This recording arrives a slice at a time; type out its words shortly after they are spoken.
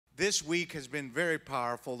This week has been very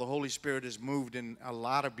powerful. The Holy Spirit has moved in a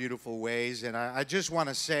lot of beautiful ways. And I just want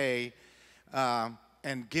to say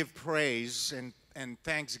and give praise and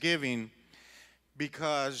thanksgiving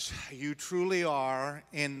because you truly are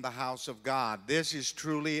in the house of God. This is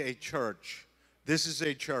truly a church. This is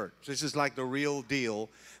a church. This is like the real deal.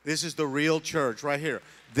 This is the real church right here.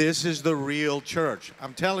 This is the real church.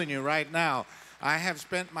 I'm telling you right now, I have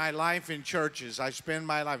spent my life in churches. I spent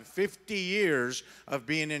my life, 50 years of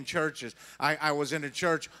being in churches. I was in a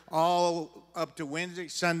church all up to Wednesday,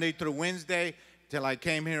 Sunday through Wednesday, till I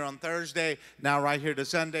came here on Thursday. Now right here to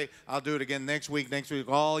Sunday. I'll do it again next week,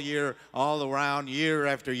 all year, all around, year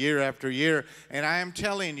after year after year. And I am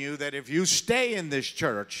telling you that if you stay in this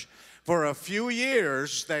church for a few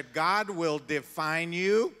years, that God will define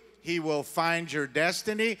you. He will find your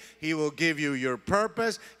destiny. He will give you your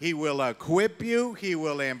purpose. He will equip you. He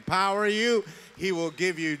will empower you. He will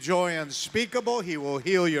give you joy unspeakable. He will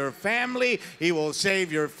heal your family. He will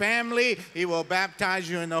save your family. He will baptize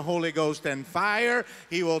you in the Holy Ghost and fire.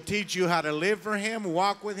 He will teach you how to live for Him,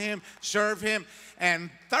 walk with Him, serve Him.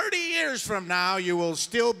 And 30 years from now, you will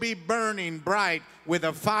still be burning bright with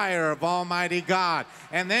the fire of Almighty God.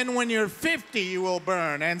 And then when you're 50, you will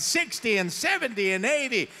burn, and 60, and 70, and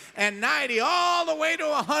 80, and 90, all the way to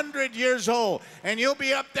 100 years old. And you'll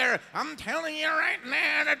be up there, I'm telling you right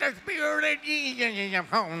now that the Spirit of Jesus is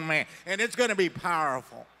upon me. And it's going to be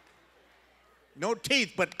powerful. No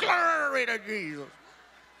teeth, but glory to Jesus.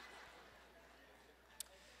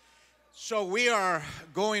 So we are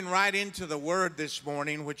going right into the Word this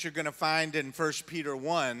morning, which you're going to find in 1 Peter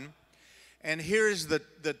 1. And here's the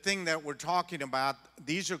thing that we're talking about.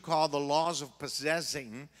 These are called the laws of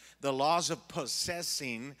possessing, the laws of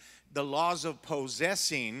possessing, the laws of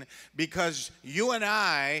possessing, because you and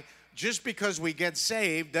I, just because we get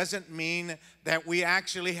saved doesn't mean that we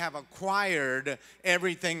actually have acquired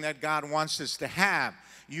everything that God wants us to have.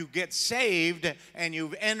 You get saved and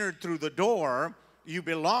you've entered through the door. You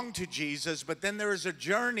belong to Jesus, but then there is a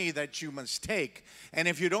journey that you must take. And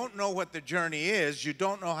if you don't know what the journey is, you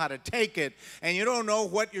don't know how to take it, and you don't know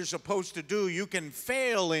what you're supposed to do, you can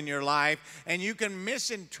fail in your life, and you can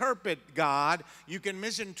misinterpret God, you can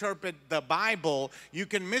misinterpret the Bible, you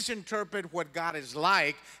can misinterpret what God is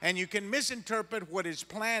like, and you can misinterpret what His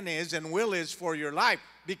plan is and will is for your life.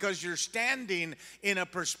 Because you're standing in a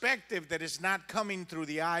perspective that is not coming through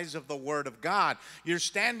the eyes of the Word of God. You're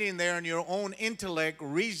standing there in your own intellect,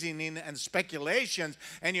 reasoning, and speculations,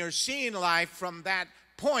 and you're seeing life from that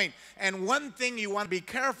point. And one thing you want to be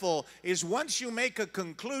careful is once you make a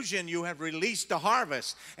conclusion, you have released the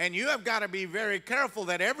harvest. And you have got to be very careful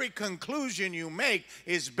that every conclusion you make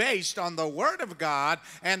is based on the Word of God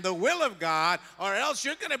and the will of God, or else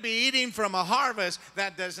you're going to be eating from a harvest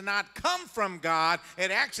that does not come from God.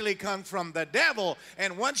 It actually comes from the devil.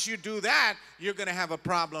 And once you do that, you're going to have a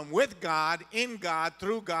problem with God, in God,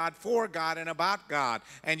 through God, for God, and about God.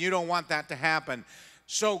 And you don't want that to happen.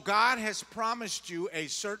 So God has promised you a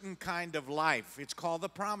certain kind of life. It's called the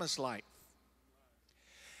promised life.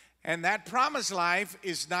 And that promised life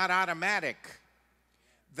is not automatic.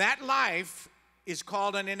 That life is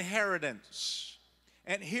called an inheritance.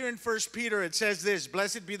 And here in 1 Peter it says this,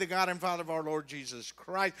 "Blessed be the God and Father of our Lord Jesus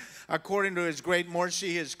Christ. According to His great mercy,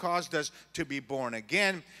 He has caused us to be born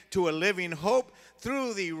again to a living hope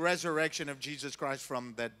through the resurrection of Jesus Christ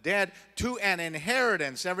from the dead, to an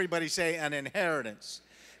inheritance." Everybody say an inheritance.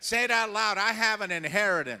 Say it out loud. I have an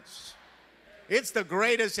inheritance. It's the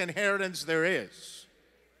greatest inheritance there is.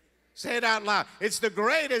 Say it out loud. It's the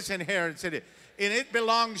greatest inheritance it is. And it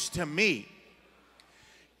belongs to me.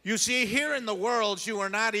 You see, here in the world, you are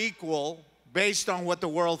not equal based on what the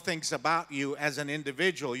world thinks about you as an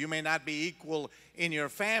individual. You may not be equal in your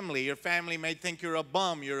family. Your family may think you're a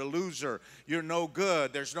bum, you're a loser, you're no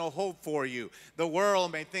good, there's no hope for you. The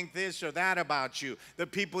world may think this or that about you. The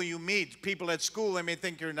people you meet, people at school, they may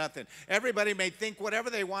think you're nothing. Everybody may think whatever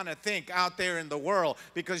they want to think out there in the world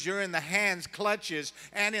because you're in the hands, clutches,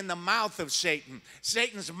 and in the mouth of Satan.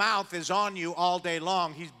 Satan's mouth is on you all day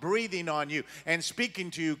long. He's breathing on you and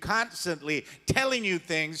speaking to you constantly, telling you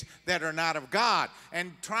things that are not of God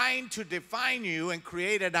and trying to define you and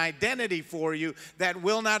create an identity for you that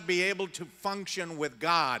will not be able to function with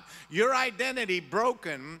God. Your identity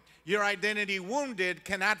broken, your identity wounded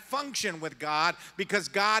cannot function with God because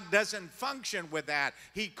God doesn't function with that.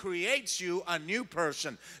 He creates you a new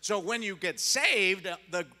person. So when you get saved,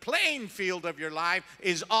 the playing field of your life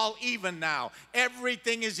is all even now.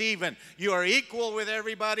 Everything is even. You are equal with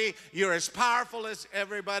everybody. You're as powerful as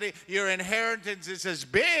everybody. Your inheritance is as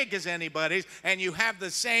big as anybody's, and you have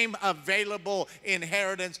the same available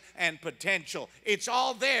inheritance and potential. It's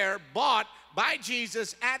all there, bought, by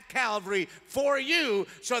Jesus at Calvary for you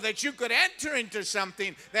so that you could enter into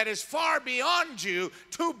something that is far beyond you,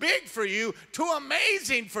 too big for you, too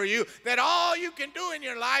amazing for you, that all you can do in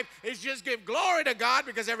your life is just give glory to God,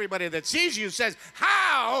 because everybody that sees you says,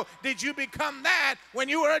 how did you become that when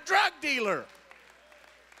you were a drug dealer?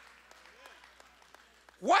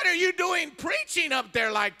 What are you doing preaching up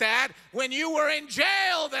there like that when you were in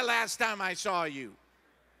jail the last time I saw you?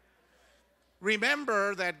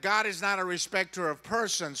 Remember that God is not a respecter of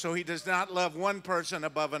persons, so he does not love one person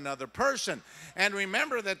above another person. And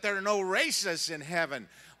remember that there are no racists in heaven.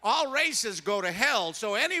 All races go to hell,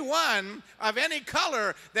 so anyone of any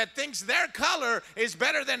color that thinks their color is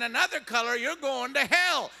better than another color, you're going to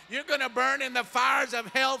hell. You're going to burn in the fires of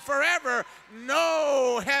hell forever.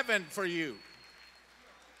 No heaven for you.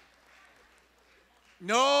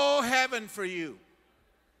 No heaven for you.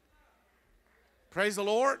 Praise the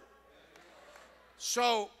Lord.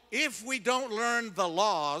 So if we don't learn the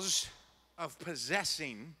laws of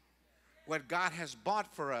possessing what God has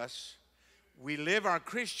bought for us, we live our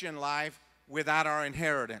Christian life without our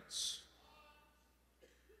inheritance.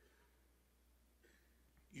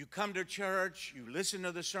 You come to church, you listen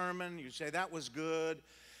to the sermon, you say that was good,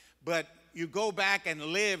 but you go back and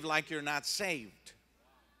live like you're not saved.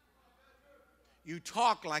 You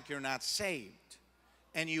talk like you're not saved,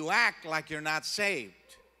 and you act like you're not saved.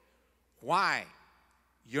 Why?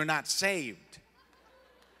 You're not saved.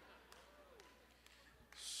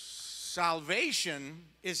 Salvation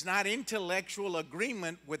is not intellectual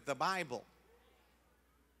agreement with the Bible.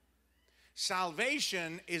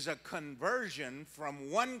 Salvation is a conversion from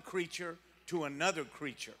one creature to another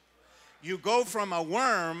creature. You go from a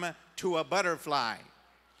worm to a butterfly.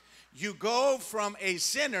 You go from a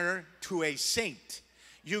sinner to a saint.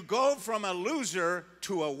 You go from a loser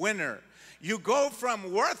to a winner. You go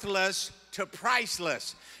from worthless to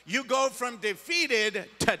priceless. You go from defeated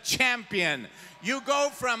to champion. You go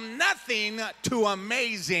from nothing to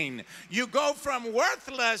amazing. You go from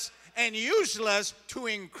worthless and useless to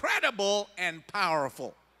incredible and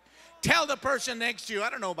powerful. Tell the person next to you, I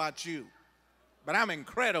don't know about you, but I'm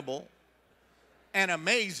incredible and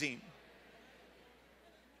amazing.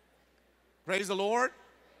 Praise the Lord.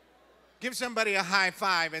 Give somebody a high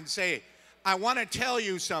five and say, I want to tell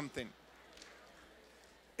you something.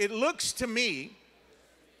 It looks to me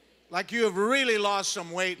like you have really lost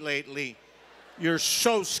some weight lately. You're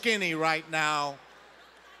so skinny right now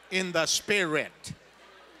in the spirit.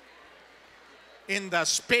 In the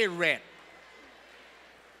spirit.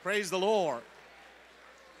 Praise the Lord.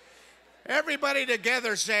 Everybody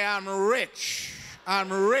together say, I'm rich.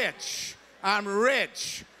 I'm rich. I'm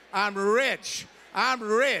rich. I'm rich. I'm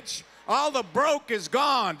rich. All the broke is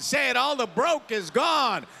gone. Say it, all the broke is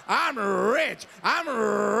gone. I'm rich. I'm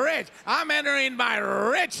rich. I'm entering my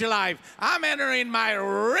rich life. I'm entering my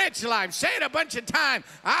rich life. Say it a bunch of times.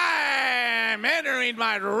 I'm entering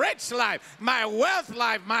my rich life, my wealth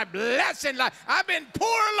life, my blessed life. I've been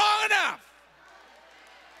poor long enough.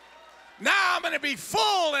 Now I'm going to be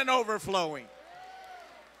full and overflowing.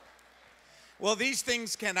 Well, these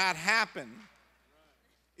things cannot happen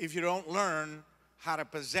if you don't learn how to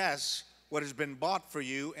possess what has been bought for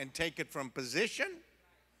you and take it from position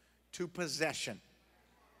to possession.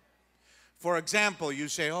 For example, you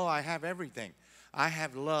say, oh, I have everything. I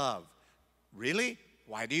have love. Really?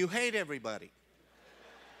 Why do you hate everybody?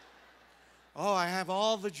 Oh, I have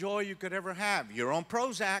all the joy you could ever have. You're on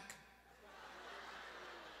Prozac.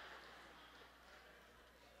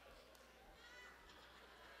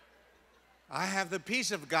 I have the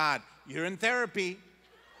peace of God. You're in therapy.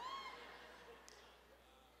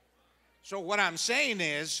 So what I'm saying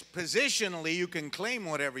is, positionally, you can claim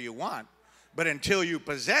whatever you want, but until you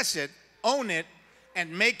possess it, own it,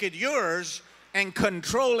 and make it yours, and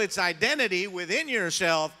control its identity within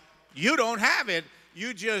yourself, you don't have it.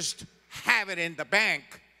 You just have it in the bank,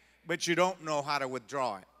 but you don't know how to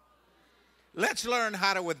withdraw it. Let's learn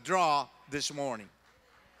how to withdraw this morning.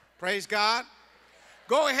 Praise God.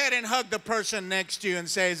 Go ahead and hug the person next to you and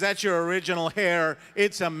say, is that your original hair?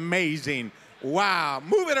 It's amazing. Wow.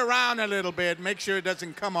 Move it around a little bit. Make sure it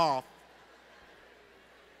doesn't come off.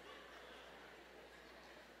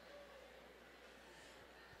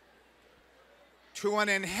 To an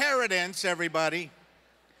inheritance, everybody,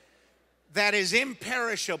 that is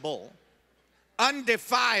imperishable,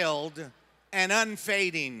 undefiled, and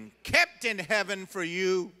unfading, kept in heaven for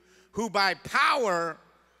you, who by power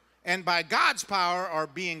and by God's power are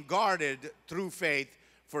being guarded through faith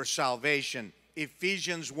for salvation.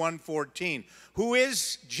 Ephesians 1:14. Who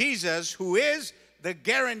is Jesus, who is the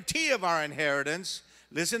guarantee of our inheritance,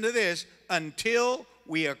 listen to this, until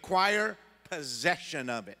we acquire possession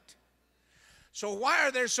of it. So why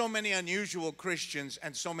are there so many unusual Christians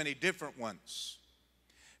and so many different ones?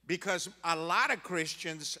 Because a lot of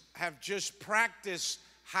Christians have just practiced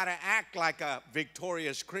how to act like a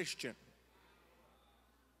victorious Christian.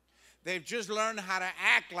 They've just learned how to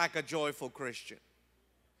act like a joyful Christian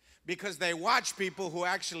because they watch people who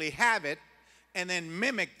actually have it and then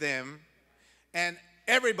mimic them, and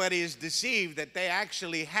everybody is deceived that they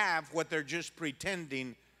actually have what they're just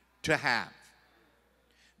pretending to have.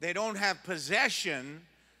 They don't have possession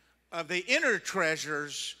of the inner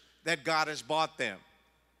treasures that God has bought them.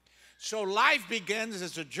 So life begins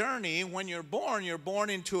as a journey. When you're born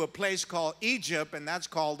into a place called Egypt, and that's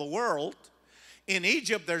called the world. In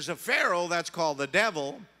Egypt, there's a Pharaoh, that's called the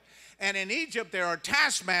devil. And in Egypt, there are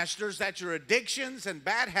taskmasters, that's your addictions and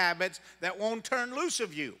bad habits that won't turn loose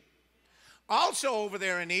of you. Also over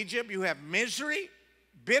there in Egypt, you have misery,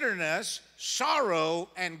 bitterness, sorrow,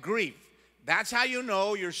 and grief. That's how you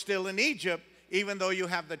know you're still in Egypt, even though you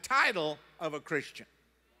have the title of a Christian.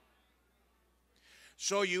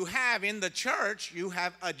 So you have in the church, you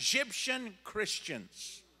have Egyptian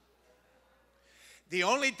Christians. The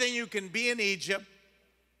only thing you can be in Egypt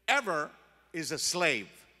ever is a slave.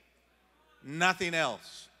 Nothing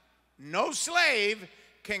else. No slave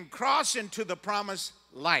can cross into the promised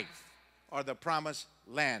life or the promised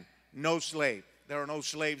land. No slave. There are no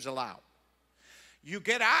slaves allowed. You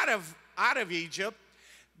get out of Egypt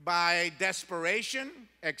by desperation,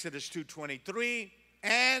 Exodus 2:23,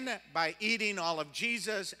 and by eating all of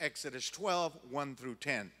Jesus, Exodus 12, 1 through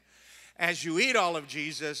 10. As you eat all of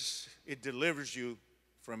Jesus, it delivers you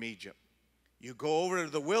from Egypt. You go over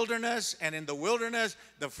to the wilderness, and in the wilderness,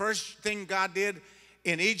 the first thing God did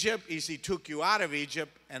in Egypt is he took you out of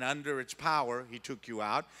Egypt, and under its power, he took you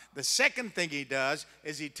out. The second thing he does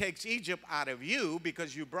is he takes Egypt out of you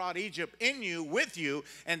because you brought Egypt in you, with you,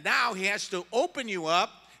 and now he has to open you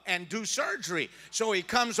up and do surgery. So he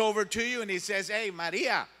comes over to you and he says, hey,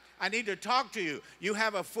 Maria, I need to talk to you. You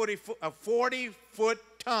have a 40-foot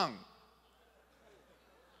tongue.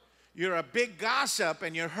 You're a big gossip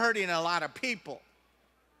and you're hurting a lot of people.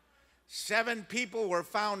 7 people were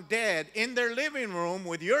found dead in their living room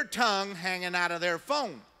with your tongue hanging out of their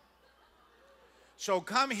phone. So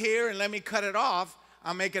come here and let me cut it off.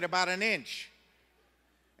 I'll make it about an inch.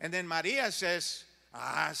 And then Maria says,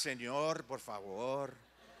 Señor, por favor.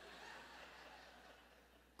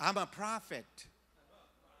 I'm a prophet.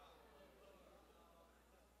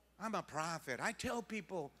 I'm a prophet. I tell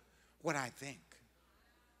people what I think.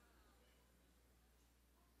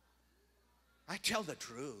 I tell the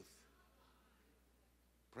truth.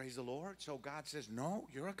 Praise the Lord. So God says, no,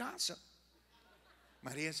 you're a gossip.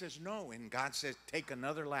 Maria says, no. And God says, take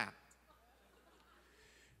another lap.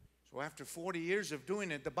 So after 40 years of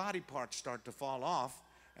doing it, the body parts start to fall off,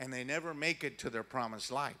 and they never make it to their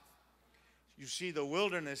promised life. You see, the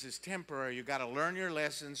wilderness is temporary. You got to learn your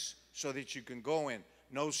lessons so that you can go in.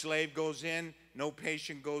 No slave goes in. No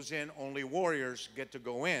patient goes in. Only warriors get to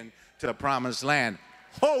go in to the promised land.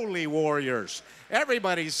 Holy warriors.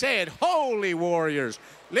 Everybody say it, holy warriors.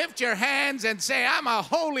 Lift your hands and say, I'm a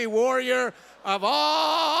holy warrior of Almighty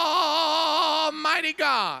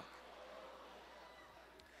God.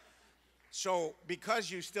 So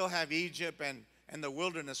because you still have Egypt and the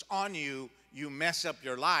wilderness on you, you mess up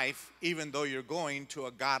your life, even though you're going to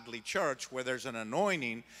a godly church where there's an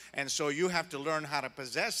anointing. And so you have to learn how to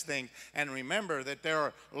possess things. And remember that there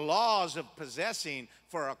are laws of possessing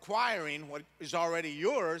for acquiring what is already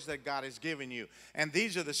yours that God has given you. And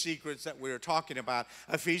these are the secrets that we're talking about.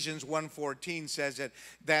 Ephesians 1:14 says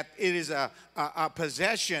that it is a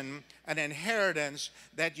possession, an inheritance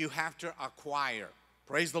that you have to acquire.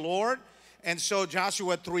 Praise the Lord. And so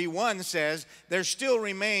Joshua 3:1 says, there still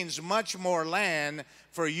remains much more land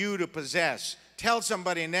for you to possess. Tell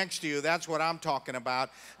somebody next to you, that's what I'm talking about.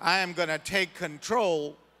 I am going to take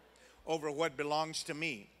control over what belongs to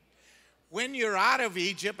me. When you're out of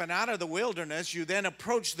Egypt and out of the wilderness, you then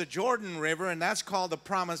approach the Jordan River, and that's called the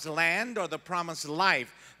promised land or the promised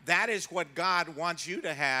life. That is what God wants you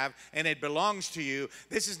to have, and it belongs to you.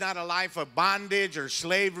 This is not a life of bondage or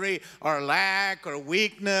slavery or lack or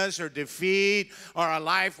weakness or defeat, or a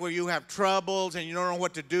life where you have troubles and you don't know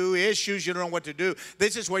what to do, issues you don't know what to do.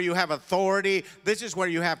 This is where you have authority. This is where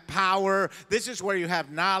you have power. This is where you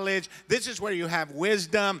have knowledge. This is where you have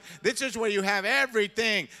wisdom. This is where you have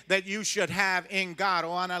everything that you should have in God. Oh,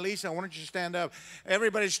 Annalisa, why don't you stand up?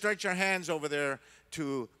 Everybody stretch your hands over there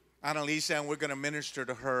to Annalisa, and we're going to minister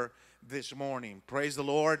to her this morning. Praise the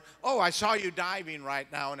Lord. Oh, I saw you diving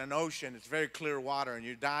right now in an ocean. It's very clear water and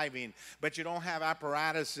you're diving, but you don't have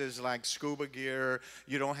apparatuses like scuba gear.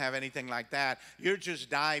 You don't have anything like that. You're just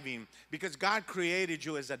diving because God created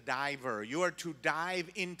you as a diver. You are to dive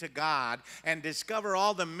into God and discover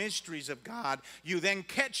all the mysteries of God. You then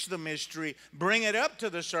catch the mystery, bring it up to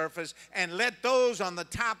the surface, and let those on the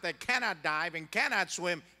top that cannot dive and cannot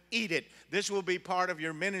swim eat it. This will be part of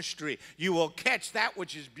your ministry. You will catch that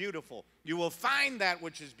which is beautiful. You will find that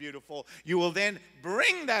which is beautiful. You will then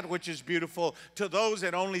bring that which is beautiful to those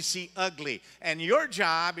that only see ugly. And your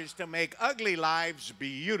job is to make ugly lives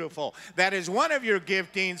beautiful. That is one of your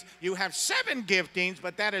giftings. You have 7 giftings,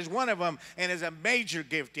 but that is one of them and is a major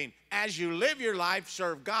gifting. As you live your life,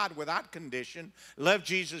 serve God without condition, love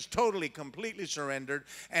Jesus totally, completely surrendered,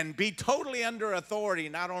 and be totally under authority,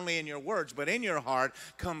 not only in your words, but in your heart,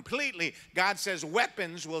 completely. God says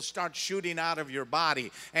weapons will start shooting out of your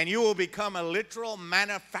body, and you will become a literal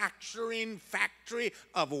manufacturing factory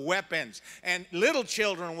of weapons. And little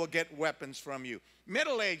children will get weapons from you.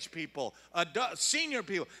 Middle-aged people, senior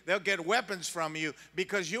people, they'll get weapons from you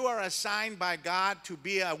because you are assigned by God to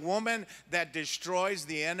be a woman that destroys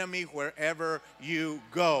the enemy wherever you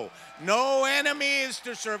go. No enemy is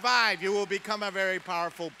to survive. You will become a very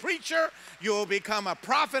powerful preacher. You will become a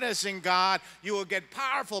prophetess in God. You will get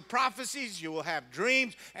powerful prophecies. You will have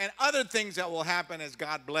dreams and other things that will happen as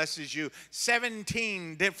God blesses you.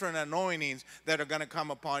 17 different anointings that are going to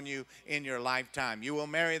come upon you in your lifetime. You will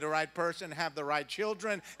marry the right person, have the right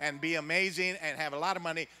children, and be amazing and have a lot of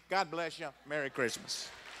money. God bless you. Merry Christmas.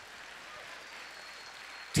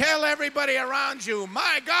 Tell everybody around you,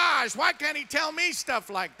 my gosh, why can't he tell me stuff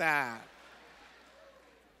like that?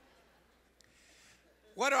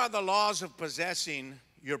 What are the laws of possessing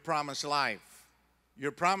your promised life?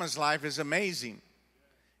 Your promised life is amazing.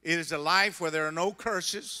 It is a life where there are no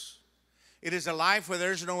curses. It is a life where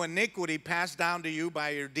there's no iniquity passed down to you by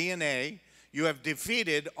your DNA. You have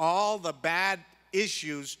defeated all the bad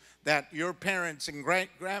issues that your parents and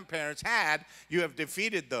grandparents had. You have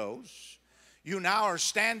defeated those. You now are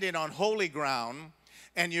standing on holy ground,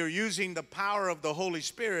 and you're using the power of the Holy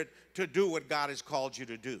Spirit to do what God has called you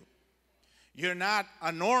to do. You're not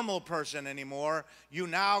a normal person anymore. You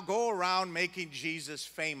now go around making Jesus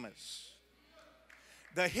famous.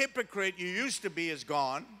 The hypocrite you used to be is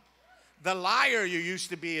gone. The liar you used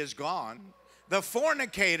to be is gone. The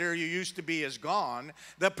fornicator you used to be is gone.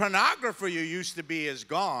 The pornographer you used to be is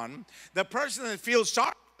gone. The person that feels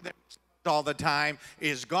sorry for themselves all the time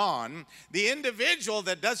is gone. The individual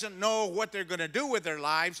that doesn't know what they're going to do with their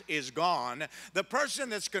lives is gone. The person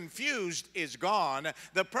that's confused is gone.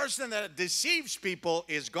 The person that deceives people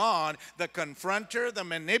is gone. The confronter, the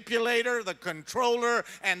manipulator, the controller,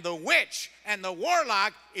 and the witch and the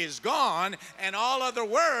warlock is gone, and all other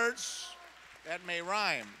words that may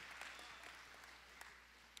rhyme.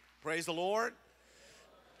 Praise the Lord.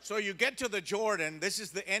 So you get to the Jordan. This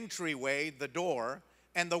is the entryway, the door.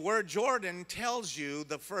 And the word Jordan tells you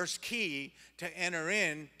the first key to enter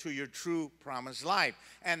into your true promised life.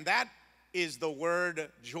 And that is the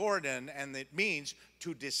word Jordan, and it means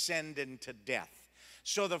to descend into death.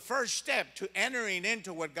 So the first step to entering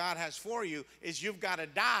into what God has for you is you've got to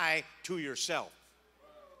die to yourself.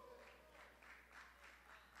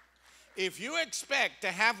 If you expect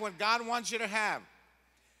to have what God wants you to have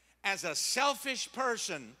as a selfish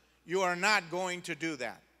person, you are not going to do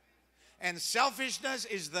that. And selfishness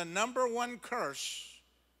is the #1 curse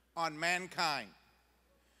on mankind.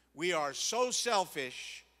 We are so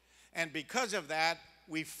selfish, and because of that,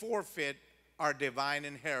 we forfeit our divine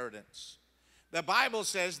inheritance. The Bible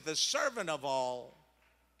says the servant of all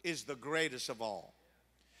is the greatest of all.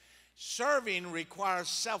 Serving requires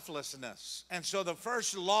selflessness. And so the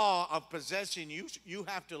first law of possessing you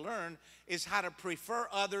have to learn is how to prefer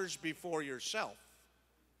others before yourself.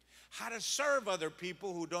 How to serve other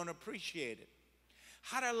people who don't appreciate it.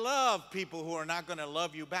 How to love people who are not going to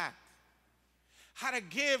love you back. How to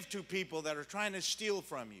give to people that are trying to steal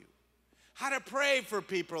from you. How to pray for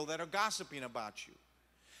people that are gossiping about you.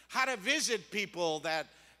 How to visit people that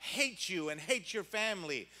hate you and hate your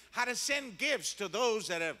family. How to send gifts to those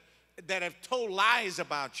that have told lies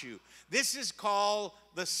about you. This is called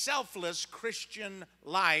the selfless Christian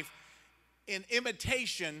life in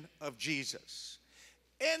imitation of Jesus.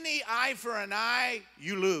 Any eye for an eye,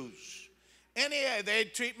 you lose.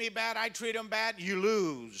 They treat me bad, I treat them bad, you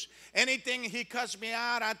lose. Anything he cussed me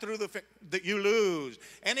out, I threw you lose.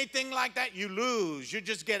 Anything like that, you lose. You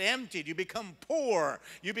just get emptied. You become poor.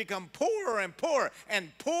 You become poorer and poorer.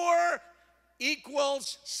 And poor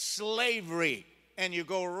equals slavery. And you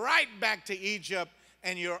go right back to Egypt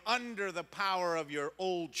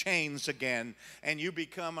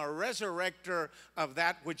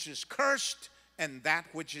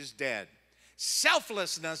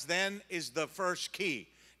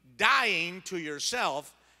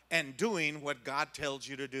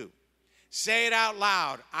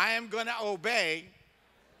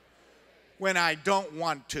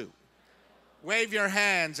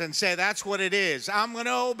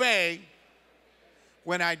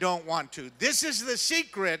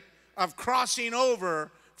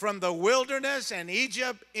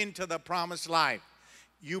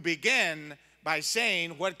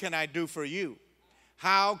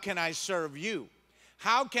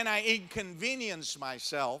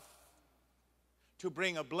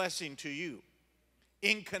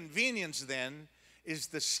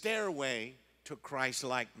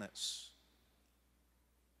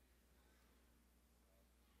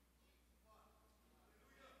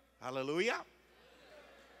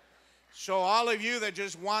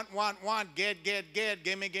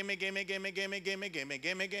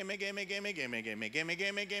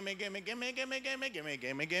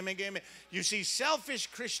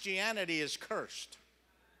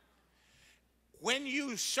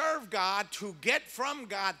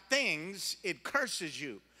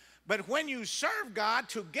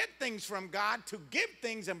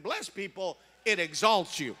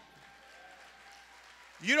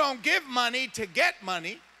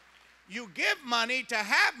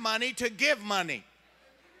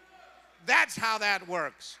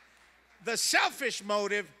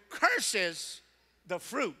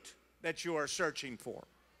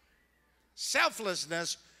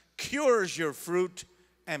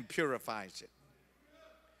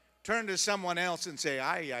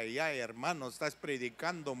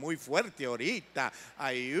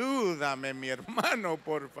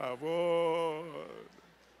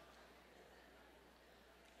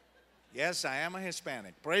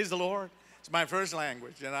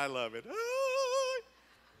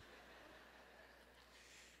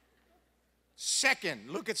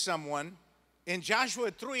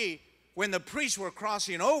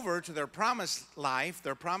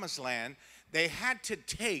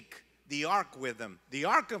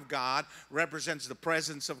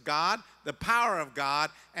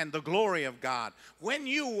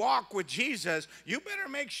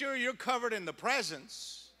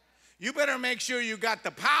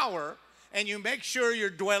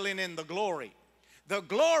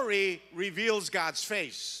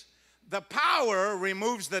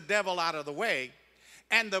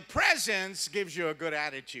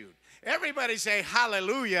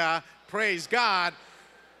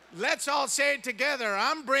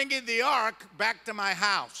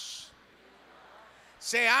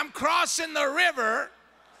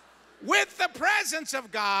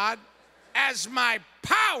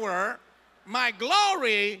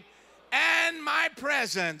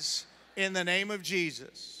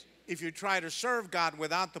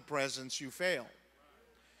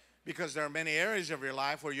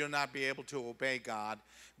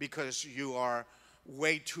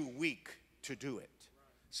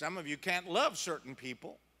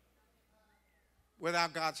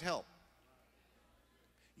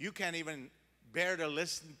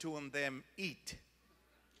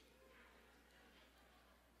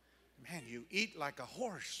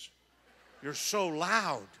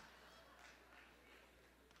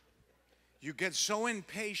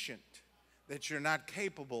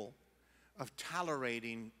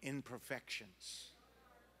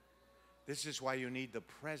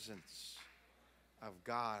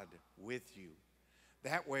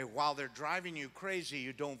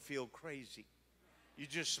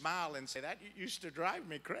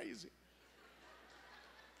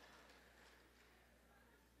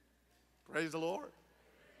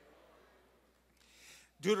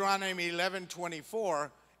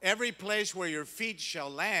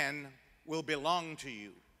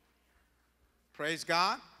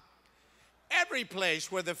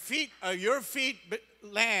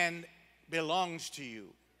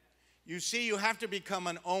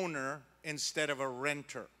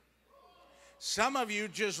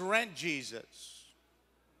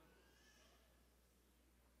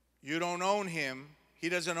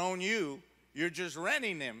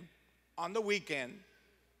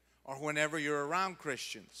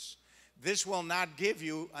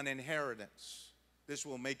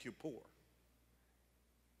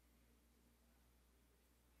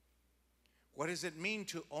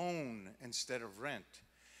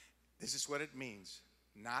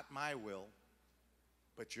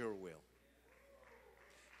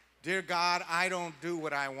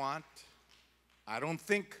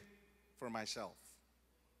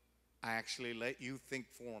I actually let you think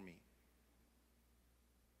for me.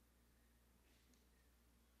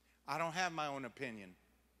 I don't have my own opinion.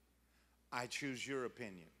 I choose your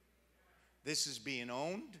opinion. This is being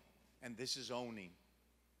owned, and this is owning.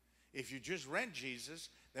 If you just rent Jesus,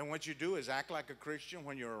 then what you do is act like a Christian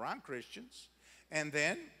when you're around Christians, and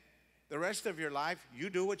then the rest of your life, you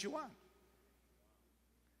do what you want.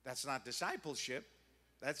 That's not discipleship.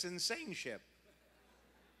 That's insaneship.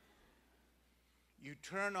 You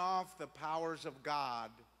turn off the powers of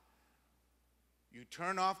God. You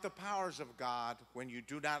turn off the powers of God when you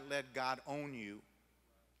do not let God own you,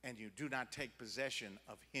 and you do not take possession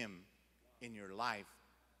of Him in your life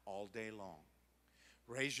all day long.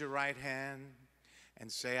 Raise your right hand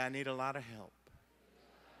and say, I need a lot of help.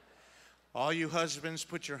 All you husbands,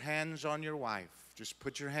 put your hands on your wife. Just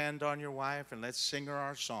put your hand on your wife and let's sing her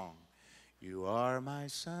our song. You are my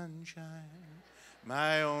sunshine,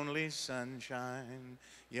 my only sunshine.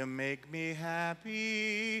 You make me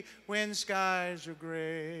happy when skies are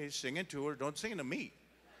gray. Sing it to her. Don't sing it to me.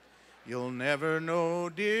 You'll never know,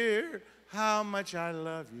 dear, how much I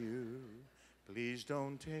love you. Please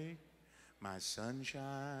don't take my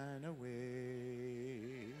sunshine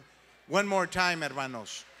away. One more time,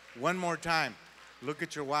 hermanos. One more time. Look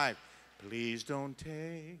at your wife. Please don't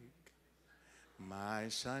take my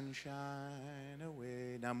sunshine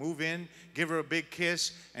away. Now move in, give her a big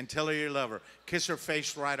kiss, and tell her you love her. Kiss her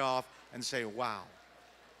face right off and say, wow.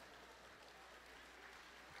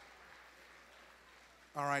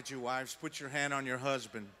 All right, you wives, put your hand on your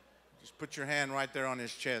husband. Just put your hand right there on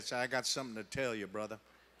his chest. I got something to tell you, brother.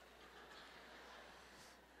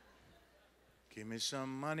 Give me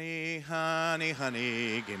some money, honey,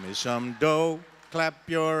 honey. Give me some dough. Clap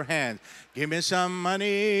your hands. Give me some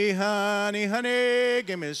money, honey, honey.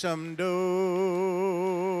 Give me some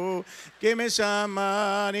dough. Give me some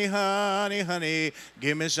money, honey, honey.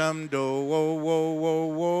 Give me some dough. Whoa, whoa, whoa,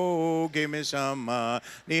 whoa. Give me some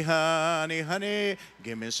money, honey, honey.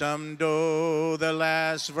 Give me some dough. The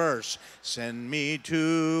last verse. Send me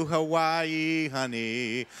to Hawaii,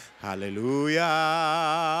 honey. Hallelujah.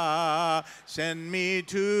 Send me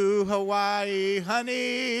to Hawaii,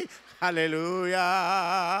 honey.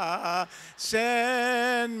 Hallelujah.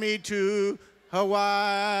 Send me to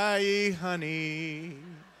Hawaii, honey.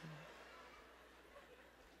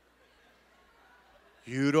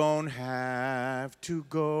 You don't have to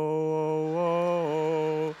go.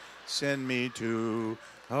 Send me to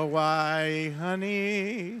Hawaii,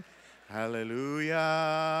 honey. Hallelujah.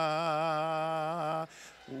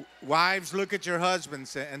 Wives, look at your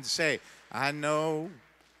husbands and say, I know.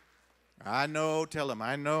 I know. Tell him,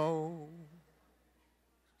 I know.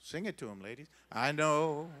 Sing it to him, ladies. I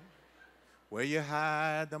know where you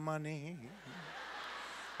hide the money.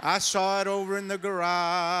 I saw it over in the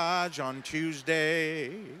garage on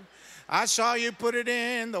Tuesday. I saw you put it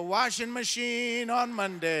in the washing machine on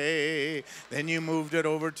Monday. Then you moved it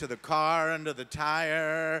over to the car under the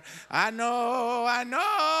tire. I know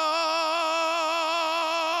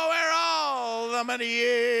where all the money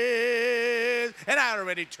is. And I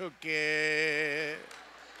already took it.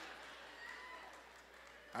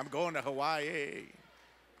 I'm going to Hawaii.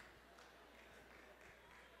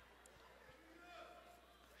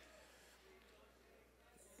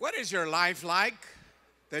 What is your life like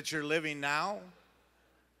that you're living now?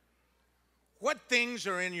 What things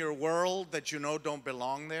are in your world that you know don't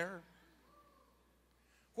belong there?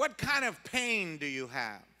 What kind of pain do you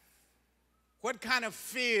have? What kind of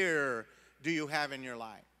fear do you have in your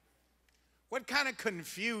life? What kind of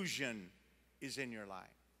confusion is in your life?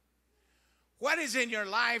 What is in your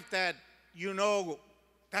life that you know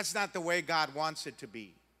that's not the way God wants it to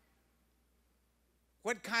be?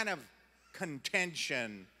 What kind of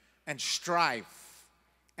contention and strife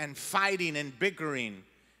and fighting and bickering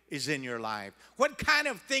is in your life? What kind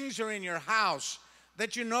of things are in your house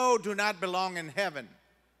that you know do not belong in heaven?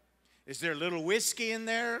 Is there a little whiskey in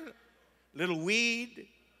there? Little weed?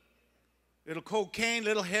 Little cocaine?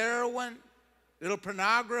 Little heroin? Little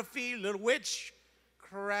pornography? Little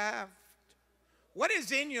witchcraft? What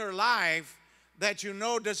is in your life that you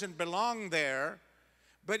know doesn't belong there,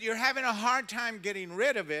 but you're having a hard time getting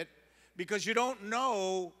rid of it because you don't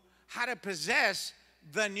know how to possess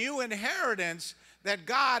the new inheritance that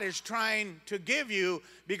God is trying to give you,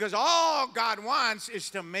 because all God wants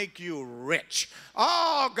is to make you rich.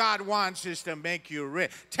 All God wants is to make you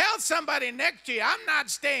rich. Tell somebody next to you, I'm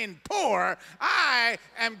not staying poor. I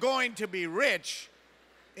am going to be rich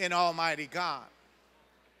in Almighty God.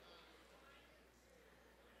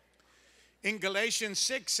 In Galatians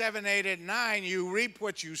 6, 7, 8, and 9, you reap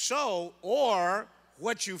what you sow, or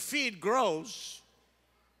what you feed grows,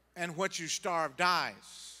 and what you starve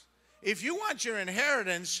dies. If you want your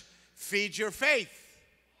inheritance, feed your faith.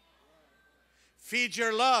 Feed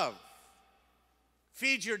your love.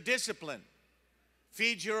 Feed your discipline.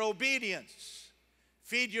 Feed your obedience.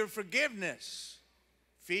 Feed your forgiveness.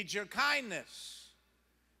 Feed your kindness.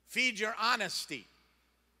 Feed your honesty.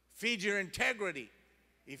 Feed your integrity.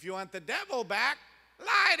 If you want the devil back,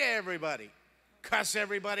 lie to everybody. Cuss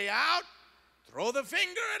everybody out. Throw the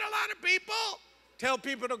finger at a lot of people. Tell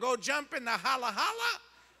people to go jump in the holla holla.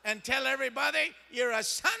 And tell everybody you're a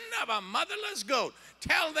son of a motherless goat.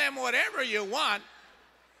 Tell them whatever you want.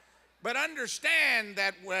 But understand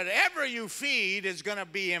that whatever you feed is going to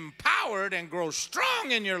be empowered and grow strong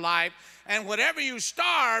in your life. And whatever you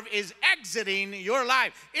starve is exiting your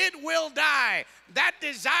life. It will die. That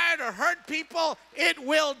desire to hurt people, it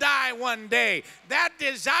will die one day. That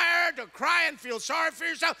desire to cry and feel sorry for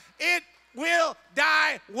yourself, it will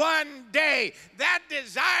die one day. That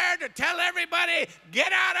desire to tell everybody,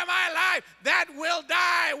 get out of my life, that will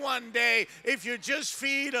die one day if you just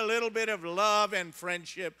feed a little bit of love and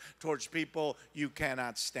friendship towards people you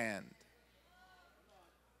cannot stand.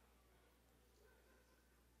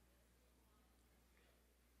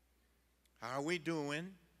 How are we doing?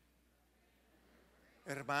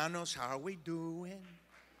 Hermanos, how are we doing?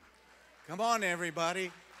 Come on,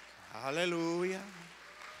 everybody. Hallelujah.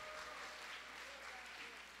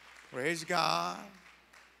 Praise God.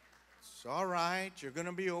 It's all right. You're going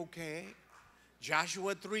to be okay.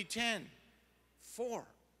 Joshua 3:10. 4.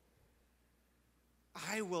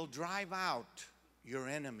 I will drive out your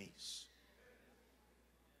enemies.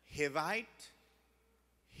 Hivite,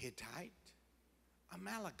 Hittite,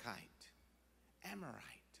 Amalekite, Amorite,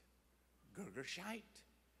 Girgashite,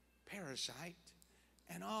 Parasite,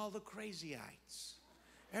 and all the crazyites.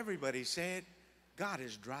 Everybody said, God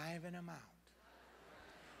is driving them out.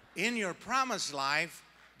 In your promised life,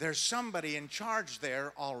 there's somebody in charge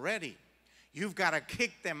there already. You've got to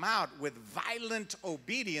kick them out with violent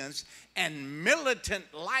obedience and militant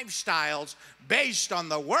lifestyles based on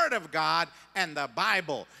the Word of God and the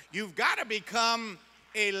Bible. You've got to become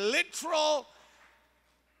a literal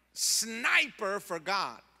sniper for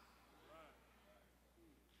God.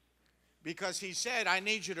 Because he said, I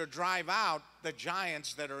need you to drive out the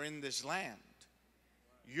giants that are in this land.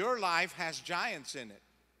 Your life has giants in it.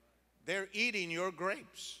 They're eating your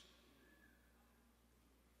grapes.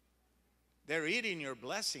 They're eating your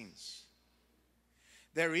blessings.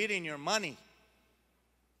 They're eating your money.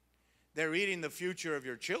 They're eating the future of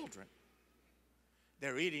your children.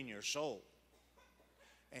 They're eating your soul.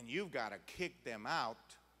 And you've got to kick them out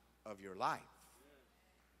of your life.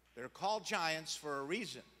 They're called giants for a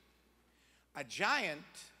reason. A giant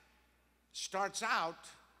starts out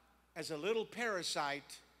as a little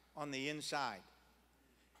parasite on the inside.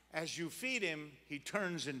 As you feed him, he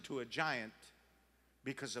turns into a giant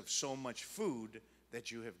because of so much food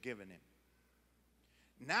that you have given him.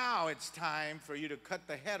 Now it's time for you to cut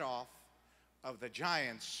the head off of the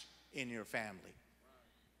giants in your family.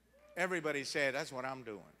 Everybody say, that's what I'm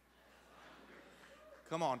doing.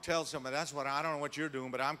 Come on, tell somebody, I don't know what you're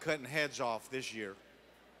doing, but I'm cutting heads off this year.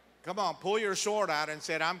 Come on, pull your sword out and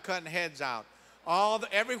say, I'm cutting heads out.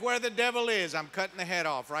 Everywhere the devil is, I'm cutting the head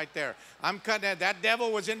off right there. I'm cutting it. That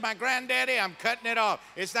devil was in my granddaddy. I'm cutting it off.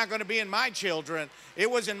 It's not going to be in my children. It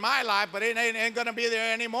was in my life, but it ain't going to be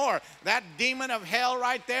there anymore. That demon of hell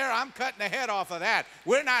right there, I'm cutting the head off of that.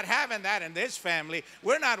 We're not having that in this family.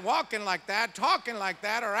 We're not walking like that, talking like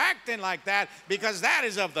that, or acting like that, because that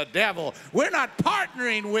is of the devil. We're not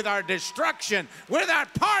partnering with our destruction. We're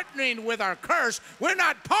not partnering with our curse. We're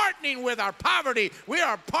not partnering with our poverty. We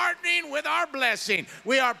are partnering with our blessing.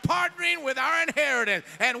 We are partnering with our inheritance,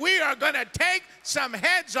 and we are going to take some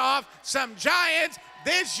heads off some giants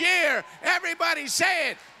this year. Everybody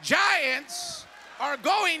say it. Giants are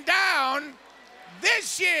going down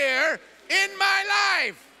this year in my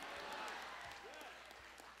life.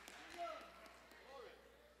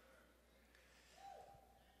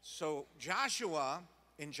 So Joshua,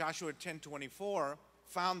 in Joshua 10:24,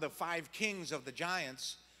 found the 5 kings of the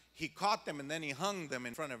giants. He caught them and then he hung them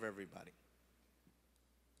in front of everybody.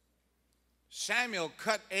 Samuel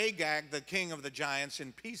cut Agag, the king of the giants,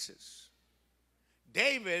 in pieces.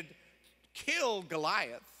 David killed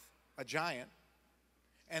Goliath, a giant,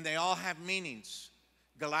 and they all have meanings.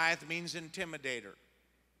 Goliath means intimidator.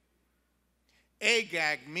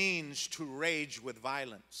 Agag means to rage with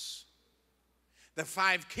violence. The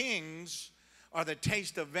 5 kings are the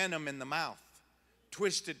taste of venom in the mouth,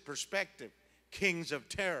 twisted perspective, kings of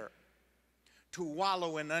terror, to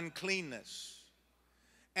wallow in uncleanness,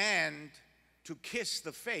 and to kiss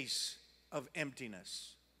the face of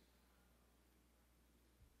emptiness.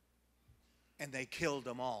 And they killed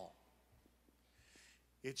them all.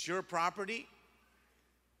 It's your property.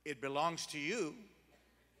 It belongs to you.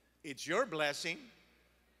 It's your blessing.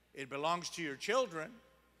 It belongs to your children.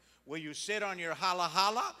 Will you sit on your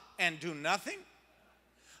hala and do nothing?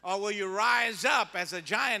 Or will you rise up as a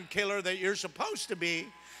giant killer that you're supposed to be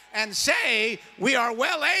and say, we are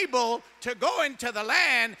well able to go into the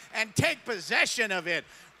land and take possession of it?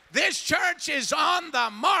 This church is on the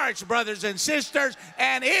march, brothers and sisters,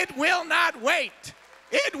 and it will not wait.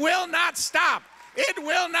 It will not stop. It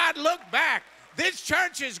will not look back. This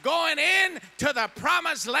church is going in to the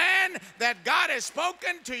promised land that God has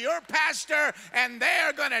spoken to your pastor, and they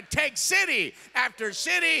are going to take city after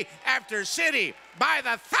city after city. By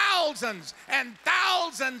the thousands and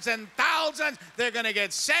thousands and thousands, they're going to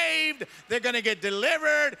get saved, they're going to get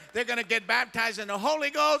delivered, they're going to get baptized in the Holy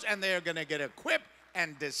Ghost, and they're going to get equipped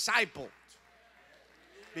and discipled.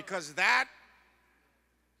 Because that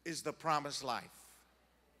is the promised life.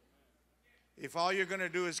 If all you're going to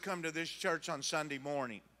do is come to this church on Sunday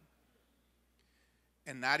morning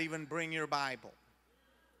and not even bring your Bible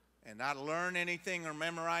and not learn anything or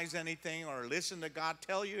memorize anything or listen to God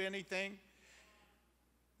tell you anything,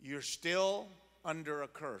 you're still under a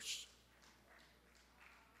curse.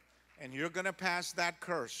 And you're going to pass that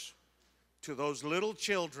curse to those little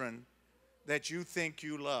children that you think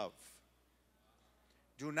you love.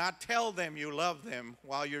 Do not tell them you love them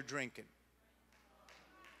while you're drinking.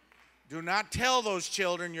 Do not tell those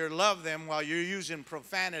children you love them while you're using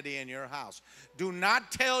profanity in your house. Do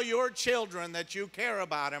not tell your children that you care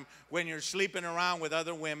about them when you're sleeping around with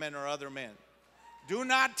other women or other men. Do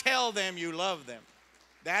not tell them you love them.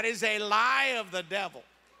 That is a lie of the devil.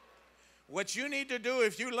 What you need to do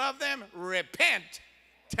if you love them, repent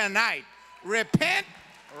tonight. Repent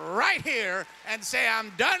right here and say,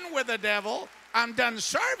 I'm done with the devil, I'm done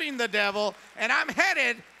serving the devil, and I'm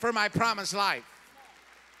headed for my promised life.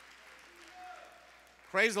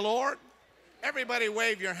 Praise the Lord. Everybody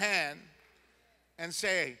wave your hand and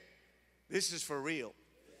say, this is for real.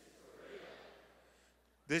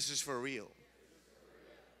 This is for real.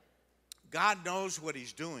 God knows what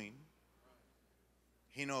he's doing.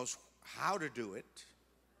 He knows how to do it.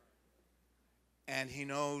 And he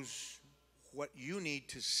knows what you need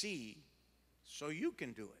to see so you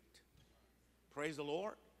can do it. Praise the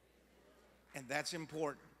Lord. And that's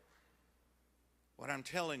important. What I'm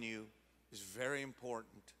telling you is very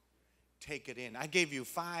important. Take it in. I gave you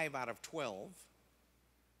 5 out of 12,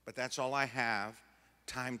 but that's all I have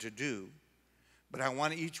time to do. But I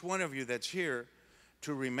want each one of you that's here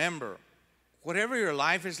to remember, whatever your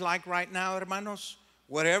life is like right now, hermanos,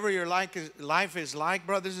 whatever your life is like,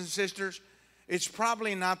 brothers and sisters, it's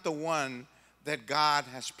probably not the one that God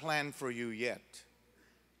has planned for you yet.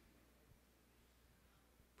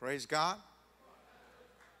 Praise God.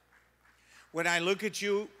 When I look at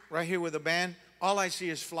you right here with the band, all I see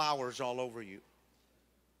is flowers all over you.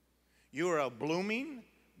 You are a blooming,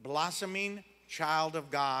 blossoming child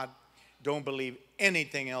of God. Don't believe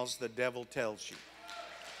anything else the devil tells you.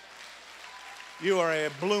 You are a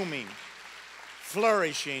blooming,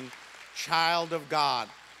 flourishing child of God.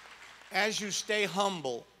 As you stay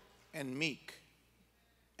humble and meek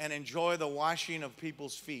and enjoy the washing of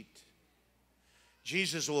people's feet,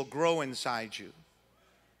 Jesus will grow inside you.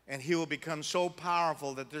 And he will become so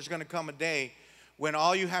powerful that there's going to come a day when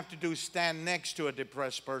all you have to do is stand next to a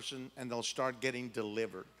depressed person and they'll start getting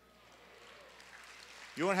delivered.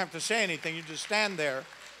 You won't have to say anything. You just stand there,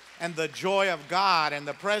 and the joy of God and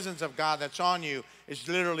the presence of God that's on you is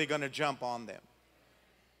literally going to jump on them.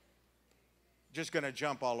 Just going to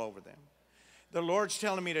jump all over them. The Lord's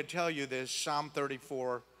telling me to tell you this, Psalm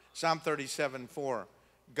 37:4.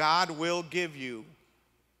 God will give you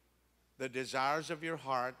the desires of your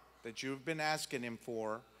heart that you've been asking him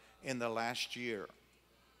for in the last year.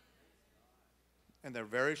 And they're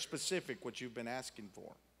very specific what you've been asking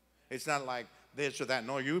for. It's not like this or that.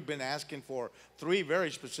 No, you've been asking for 3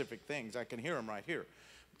 very specific things. I can hear them right here.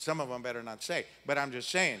 Some of them better not say. But I'm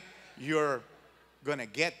just saying, you're going to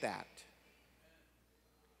get that.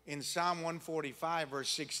 In Psalm 145, verse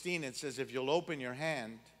 16, it says, if you'll open your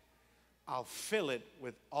hand, I'll fill it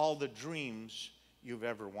with all the dreams you've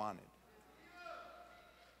ever wanted.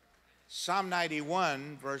 Psalm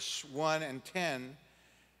 91, verse 1 and 10,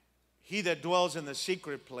 he that dwells in the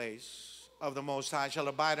secret place of the Most High shall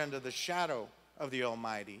abide under the shadow of the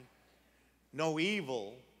Almighty. No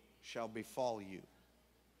evil shall befall you,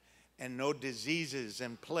 and no diseases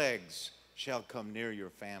and plagues shall come near your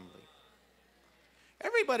family.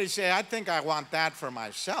 Everybody say, I think I want that for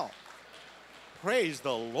myself. Praise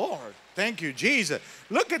the Lord. Thank you, Jesus.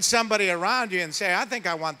 Look at somebody around you and say, I think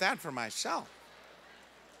I want that for myself.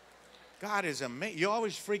 God is amazing. You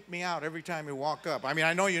always freak me out every time you walk up. I mean,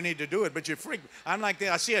 I know you need to do it, but you freak me. I'm like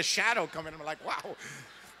that. I see a shadow coming. I'm like, wow.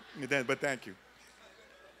 But thank you.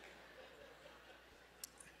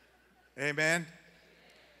 Amen.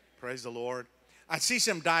 Praise the Lord. I see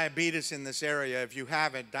some diabetes in this area. If you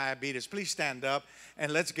have it, diabetes, please stand up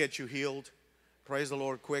and let's get you healed. Praise the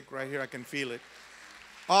Lord. Quick, right here. I can feel it.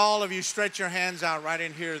 All of you, stretch your hands out right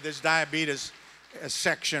in here. This diabetes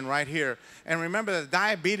section right here. And remember that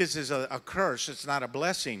diabetes is a curse. It's not a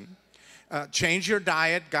blessing. Change your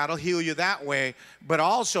diet. God will heal you that way. But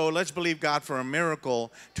also, let's believe God for a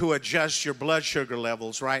miracle to adjust your blood sugar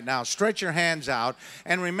levels right now. Stretch your hands out.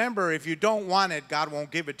 And remember, if you don't want it, God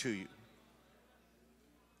won't give it to you.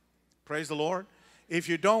 Praise the Lord. If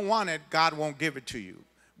you don't want it, God won't give it to you.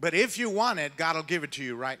 But if you want it, God will give it to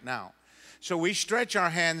you right now. So we stretch our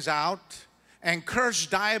hands out and curse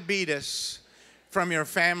diabetes from your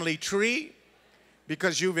family tree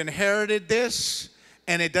because you've inherited this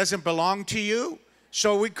and it doesn't belong to you.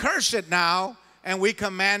 So we curse it now and we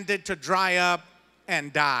command it to dry up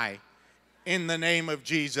and die in the name of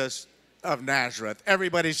Jesus of Nazareth.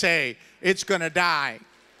 Everybody say, it's going to die.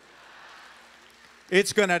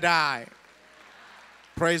 It's going to die.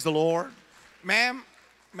 Praise the Lord. Ma'am,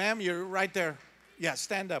 you're right there. Yeah,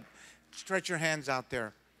 stand up. Stretch your hands out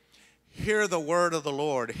there. Hear the word of the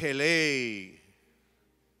Lord. Hele.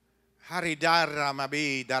 Haridara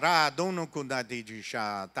mabi dara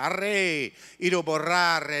donukunadijisha. Tare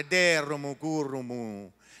iroborare de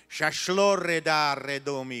rumukurumu. Shashlore da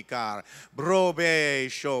redomikar. Brobe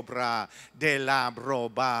shobra de la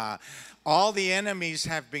broba. All the enemies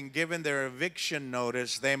have been given their eviction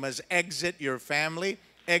notice. They must exit your family,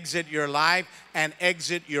 exit your life, and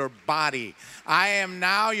exit your body. I am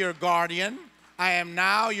now your guardian. I am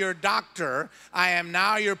now your doctor. I am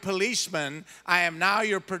now your policeman. I am now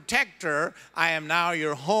your protector. I am now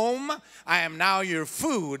your home. I am now your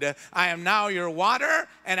food. I am now your water.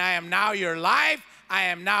 And I am now your life. I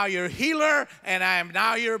am now your healer. And I am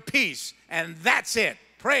now your peace. And that's it.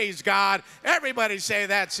 Praise God. Everybody say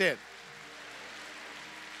that's it.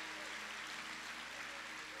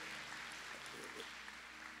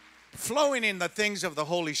 Flowing in the things of the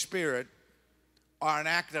Holy Spirit are an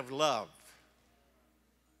act of love.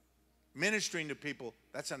 Ministering to people,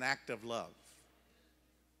 that's an act of love.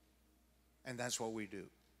 And that's what we do.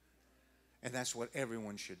 And that's what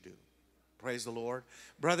everyone should do. Praise the Lord.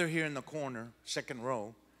 Brother here in the corner, second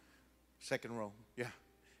row. Second row, yeah.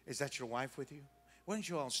 Is that your wife with you? Why don't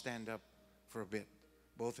you all stand up for a bit,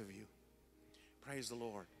 both of you. Praise the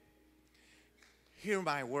Lord. Hear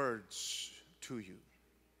my words to you.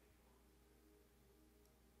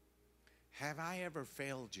 Have I ever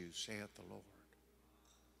failed you, saith the Lord?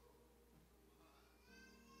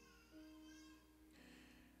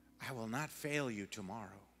 I will not fail you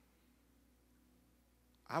tomorrow.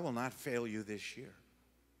 I will not fail you this year.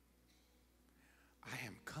 I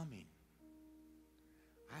am coming.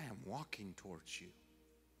 I am walking towards you.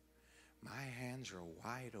 My hands are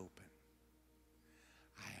wide open.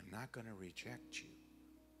 I am not going to reject you.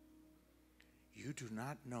 You do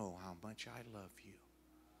not know how much I love you.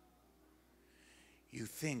 You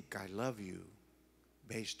think I love you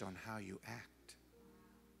based on how you act.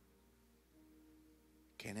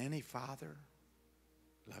 Can any father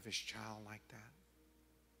love his child like that?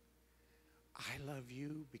 I love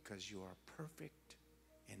you because you are perfect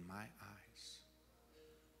in my eyes.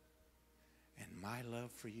 And my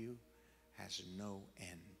love for you has no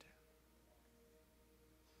end.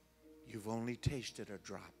 You've only tasted a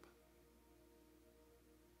drop.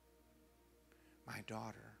 My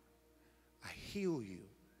daughter, I heal you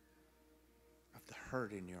of the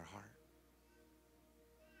hurt in your heart.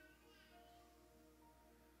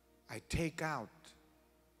 I take out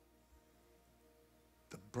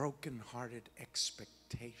the broken-hearted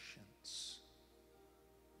expectations.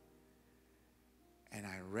 And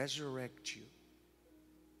I resurrect you,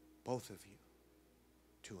 both of you,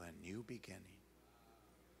 to a new beginning.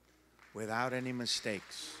 Without any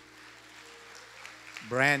mistakes.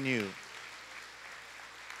 Brand new.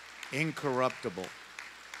 Incorruptible.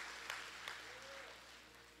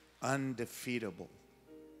 Undefeatable.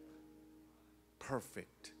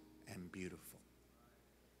 Perfect and beautiful.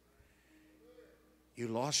 You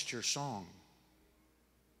lost your song.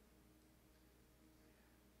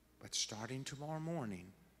 But starting tomorrow morning,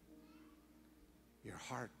 your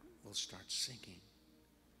heart will start singing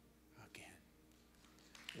again.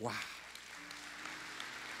 Wow.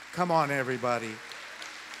 Come on, everybody.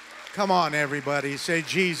 Come on, everybody. Say,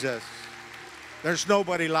 Jesus. There's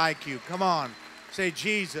nobody like you. Come on. Say,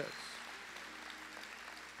 Jesus.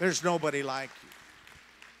 There's nobody like you.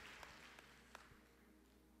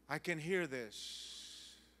 I can hear this.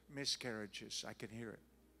 Miscarriages, I can hear it.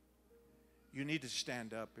 You need to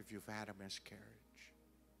stand up if you've had a miscarriage.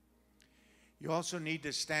 You also need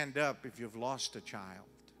to stand up if you've lost a child.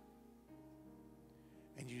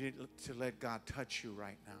 And you need to let God touch you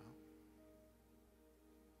right now.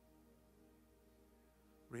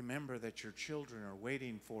 Remember that your children are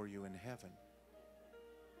waiting for you in heaven.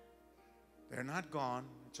 They're not gone.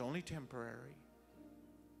 It's only temporary.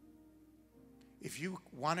 If you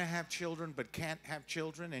want to have children but can't have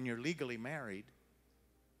children and you're legally married,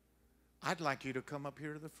 I'd like you to come up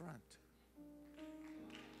here to the front.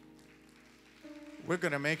 We're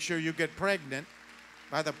going to make sure you get pregnant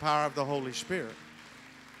by the power of the Holy Spirit.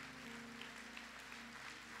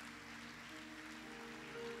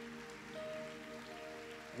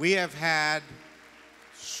 We have had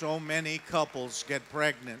so many couples get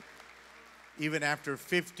pregnant, even after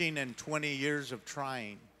 15 and 20 years of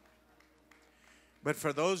trying. But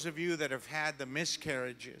for those of you that have had the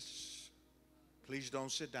miscarriages, please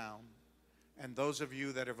don't sit down. And those of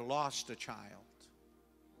you that have lost a child,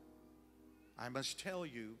 I must tell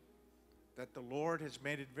you that the Lord has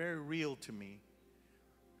made it very real to me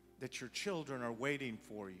that your children are waiting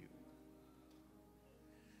for you.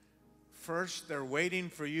 First, they're waiting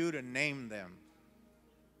for you to name them.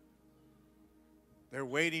 They're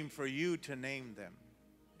waiting for you to name them.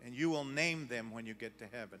 And you will name them when you get to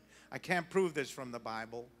heaven. I can't prove this from the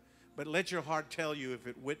Bible, but let your heart tell you if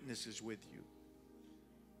it witnesses with you.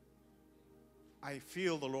 I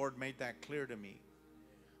feel the Lord made that clear to me.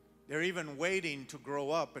 They're even waiting to grow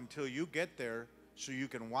up until you get there so you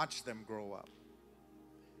can watch them grow up.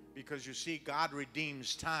 Because you see, God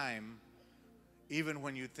redeems time even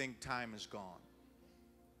when you think time is gone.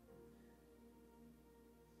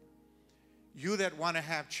 You that want to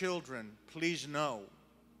have children, please know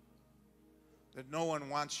that no one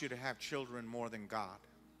wants you to have children more than God.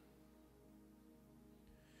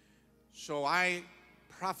 So I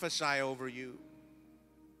prophesy over you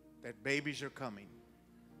that babies are coming.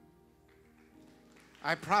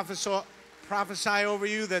 I prophesy over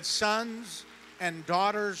you that sons and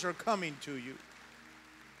daughters are coming to you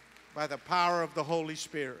by the power of the Holy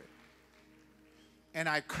Spirit. And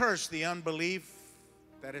I curse the unbelief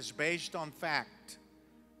that is based on fact,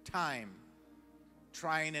 time,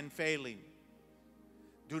 trying and failing.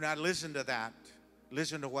 Do not listen to that.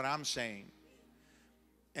 Listen to what I'm saying.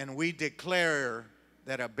 And we declare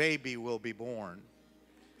that a baby will be born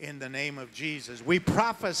in the name of Jesus. We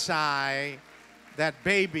prophesy that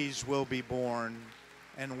babies will be born,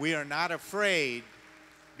 and we are not afraid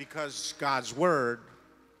because God's word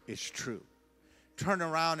is true. Turn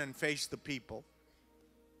around and face the people.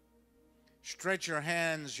 Stretch your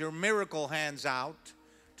hands, your miracle hands out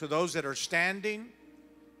to those that are standing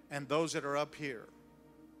and those that are up here.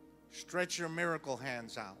 Stretch your miracle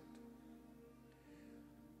hands out.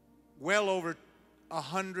 Well over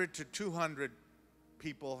 100 to 200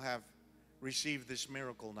 people have received this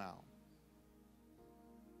miracle now.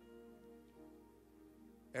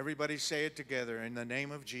 Everybody say it together in the name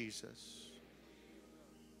of Jesus.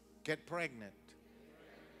 Get pregnant.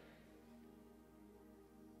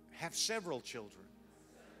 Have several children.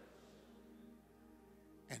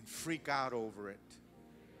 And freak out over it.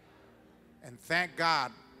 And thank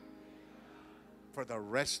God for the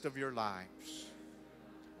rest of your lives.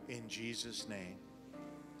 In Jesus' name.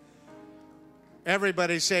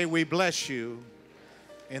 Everybody say, we bless you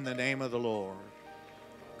in the name of the Lord.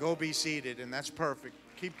 Go be seated, and that's perfect.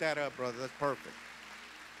 Keep that up, brother. That's perfect.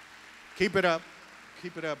 Keep it up.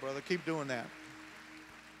 Keep it up, brother. Keep doing that.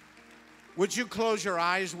 Would you close your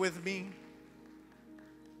eyes with me?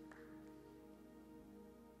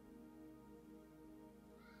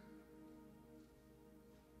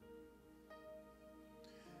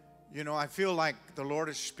 You know, I feel like the Lord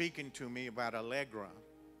is speaking to me about Allegra.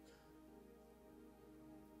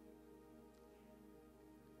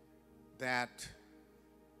 That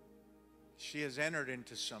she has entered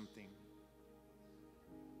into something.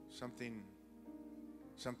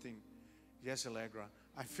 Yes, Allegra.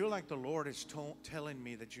 I feel like the Lord is telling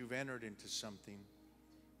me that you've entered into something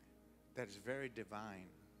that is very divine.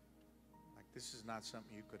 Like this is not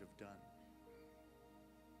something you could have done.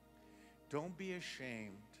 Don't be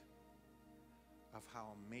ashamed of how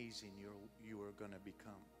amazing you are going to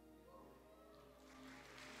become.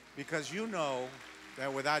 Because you know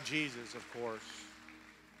that without Jesus, of course,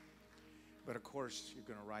 but of course you're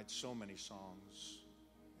going to write so many songs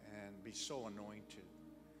and be so anointed.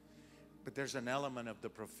 But there's an element of the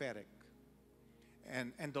prophetic.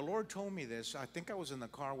 And the Lord told me this. I think I was in the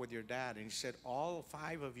car with your dad, and he said, all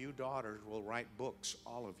 5 of you daughters will write books,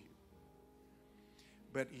 all of you.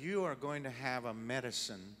 But you are going to have a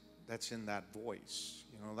medicine that's in that voice.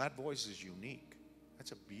 You know, that voice is unique.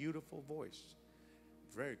 That's a beautiful voice.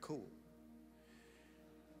 Very cool.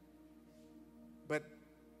 But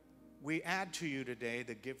we add to you today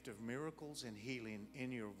the gift of miracles and healing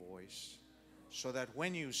in your voice, so that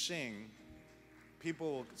when you sing,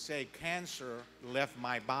 people will say, cancer left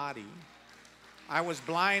my body. I was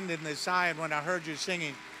blind in this eye, and when I heard you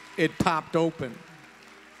singing, it popped open.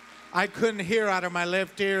 I couldn't hear out of my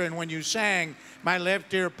left ear, and when you sang, my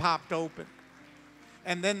left ear popped open.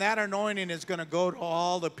 And then that anointing is going to go to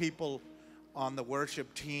all the people on the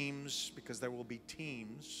worship teams, because there will be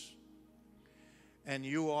teams. And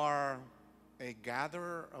you are a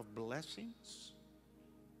gatherer of blessings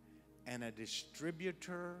and a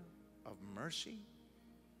distributor of mercy.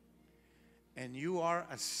 And you are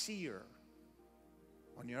a seer.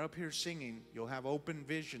 When you're up here singing, you'll have open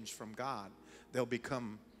visions from God. They'll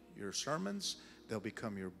become your sermons, they'll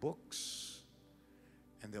become your books,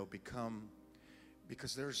 and they'll become,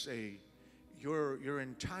 because there's your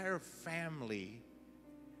entire family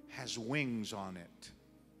has wings on it,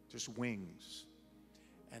 just wings.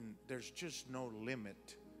 And there's just no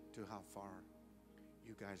limit to how far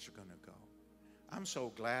you guys are going to go. I'm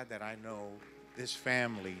so glad that I know this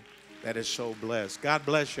family that is so blessed. God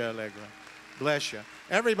bless you, Allegra. Bless you.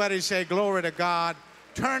 Everybody say glory to God.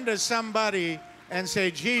 Turn to somebody and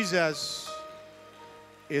say, Jesus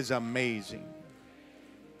is amazing.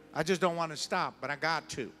 I just don't want to stop, but I got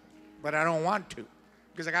to. But I don't want to,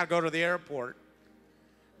 because I got to go to the airport.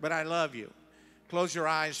 But I love you. Close your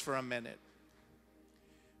eyes for a minute.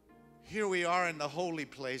 Here we are in the holy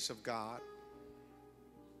place of God.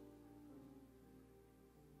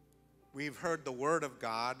 We've heard the word of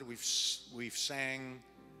God. We've sang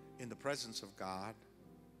in the presence of God.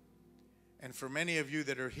 And for many of you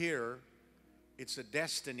that are here, it's a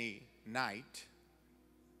destiny night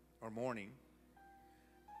or morning,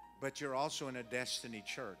 but you're also in a destiny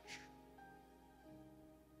church.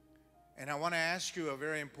 And I want to ask you a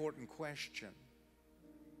very important question.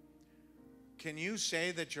 Can you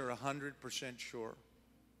say that you're 100% sure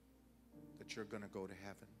that you're going to go to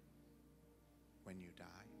heaven when you die?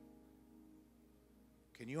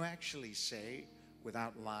 Can you actually say,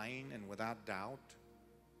 without lying and without doubt,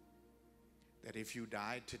 that if you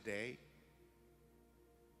died today,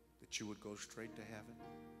 that you would go straight to heaven?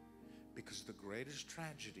 Because the greatest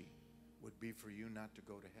tragedy would be for you not to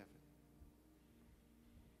go to heaven.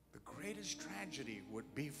 The greatest tragedy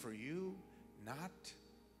would be for you not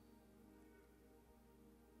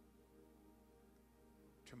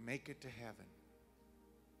to make it to heaven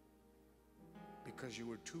because you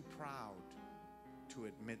were too proud to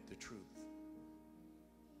admit the truth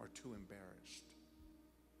or too embarrassed.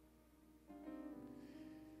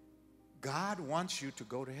 God wants you to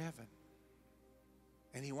go to heaven.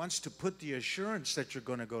 And He wants to put the assurance that you're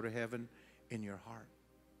going to go to heaven in your heart.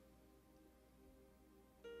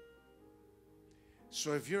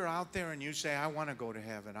 So if you're out there and you say, I want to go to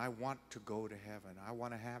heaven, I want to go to heaven, I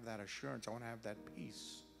want to have that assurance, I want to have that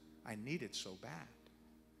peace, I need it so bad.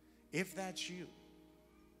 If that's you,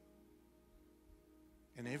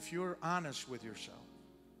 and if you're honest with yourself,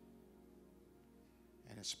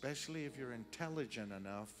 and especially if you're intelligent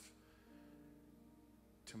enough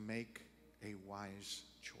to make a wise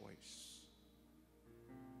choice,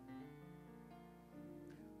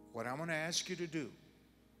 what I'm going to ask you to do,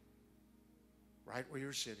 right where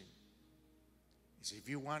you're sitting, is if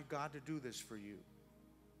you want God to do this for you,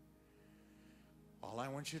 all I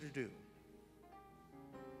want you to do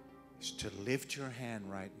is to lift your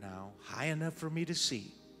hand right now, high enough for me to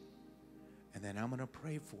see, and then I'm going to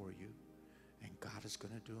pray for you, and God is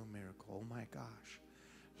going to do a miracle. Oh my gosh.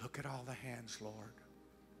 Look at all the hands, Lord.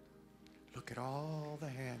 Look at all the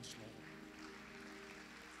hands, Lord.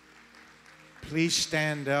 Please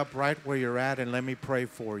stand up right where you're at and let me pray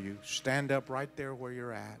for you. Stand up right there where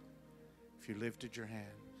you're at. If you lifted your hand,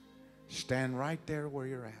 stand right there where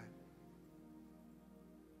you're at.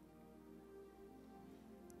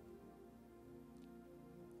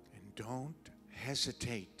 And don't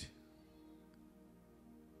hesitate.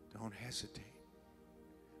 Don't hesitate.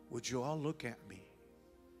 Would you all look at me?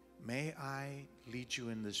 May I lead you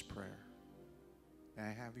in this prayer? May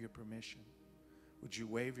I have your permission? Would you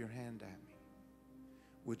wave your hand at me?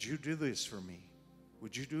 Would you do this for me?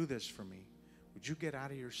 Would you do this for me? Would you get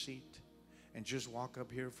out of your seat and just walk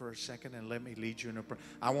up here for a second and let me lead you in a prayer?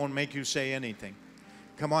 I won't make you say anything.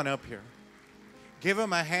 Come on up here. Give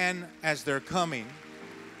them a hand as they're coming.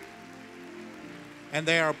 And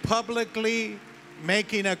they are publicly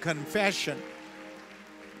making a confession.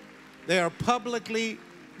 They are publicly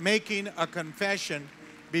making a confession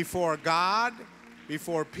before God,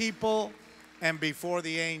 before people, and before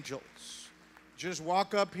the angels. Just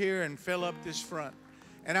walk up here and fill up this front.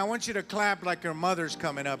 And I want you to clap like your mother's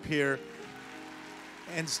coming up here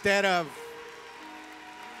instead of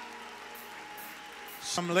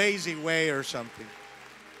some lazy way or something.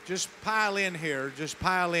 Just pile in here. Just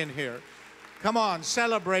pile in here. Come on,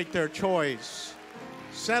 celebrate their choice.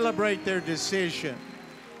 Celebrate their decision.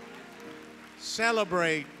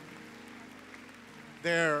 Celebrate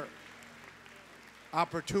their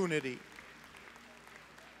opportunity.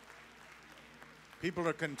 People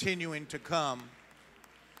are continuing to come.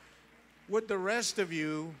 Would the rest of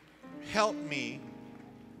you help me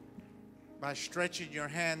by stretching your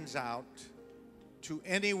hands out to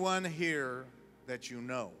anyone here that you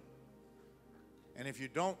know? And if you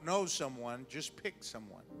don't know someone, just pick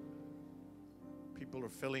someone. People are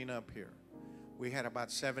filling up here. We had about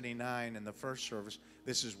 79 in the first service.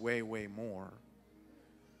 This is way, way more.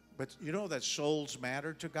 But you know that souls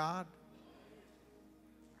matter to God?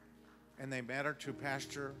 And they matter to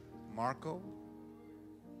Pastor Marco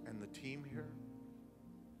and the team here.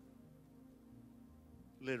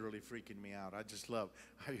 Literally freaking me out. I just love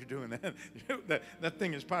how you're doing that. that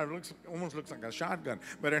thing is probably almost looks like a shotgun.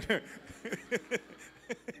 But anyway,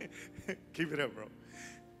 keep it up, bro.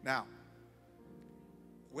 Now,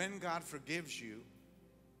 when God forgives you,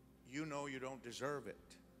 you know you don't deserve it.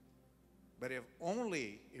 But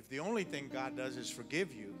if the only thing God does is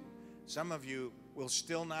forgive you, some of you will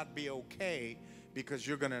still not be okay because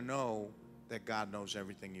you're going to know that God knows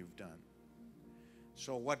everything you've done.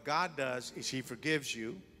 So what God does is He forgives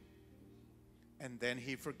you, and then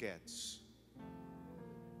He forgets.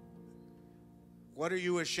 What are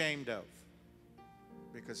you ashamed of?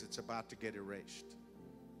 Because it's about to get erased.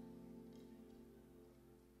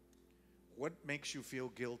 What makes you feel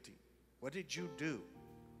guilty? What did you do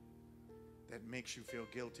that makes you feel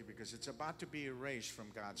guilty? Because it's about to be erased from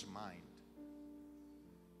God's mind.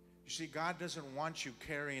 You see, God doesn't want you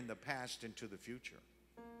carrying the past into the future.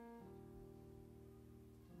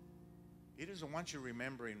 He doesn't want you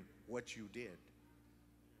remembering what you did.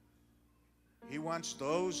 He wants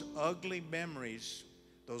those ugly memories,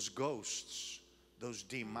 those ghosts, those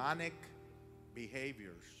demonic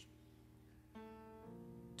behaviors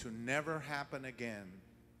to never happen again,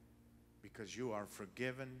 because you are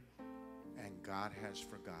forgiven and God has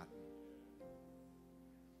forgotten.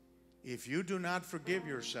 If you do not forgive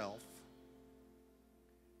yourself,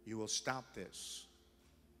 you will stop this.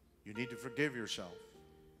 You need to forgive yourself,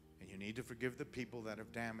 and you need to forgive the people that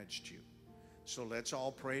have damaged you. So let's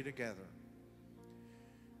all pray together.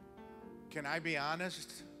 Can I be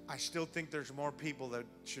honest? I still think there's more people that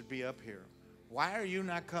should be up here. Why are you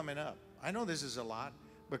not coming up? I know this is a lot,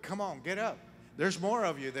 but come on, get up. There's more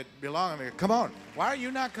of you that belong here. Come on. Why are you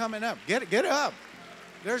not coming up? Get up.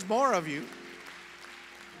 There's more of you.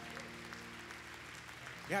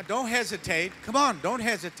 Yeah, don't hesitate. Come on, don't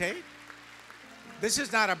hesitate. This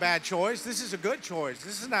is not a bad choice. This is a good choice.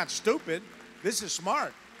 This is not stupid. This is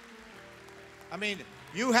smart. I mean,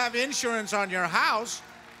 you have insurance on your house.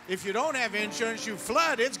 If you don't have insurance, you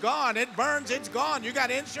flood, it's gone. It burns, it's gone. You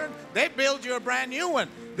got insurance, they build you a brand new one.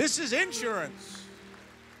 This is insurance.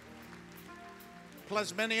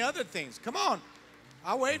 Plus many other things. Come on.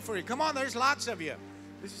 I'll wait for you. Come on, there's lots of you.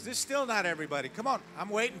 This is still not everybody. Come on, I'm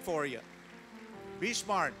waiting for you. Be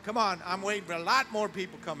smart. Come on, I'm waiting for a lot more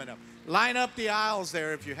people coming up. Line up the aisles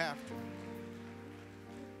there if you have to.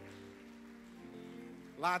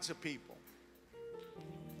 Lots of people.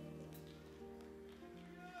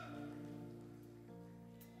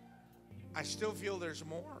 I still feel there's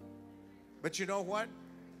more. But you know what?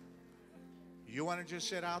 You want to just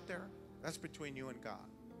sit out there? That's between you and God.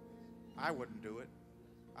 I wouldn't do it.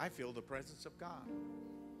 I feel the presence of God.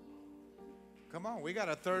 Come on, we got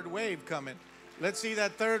a third wave coming. Let's see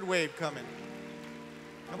that third wave coming.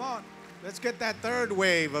 Come on, let's get that third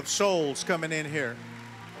wave of souls coming in here.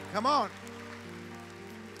 Come on.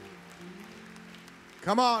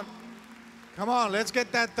 Come on. Come on, let's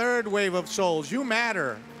get that third wave of souls. You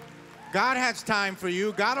matter. God has time for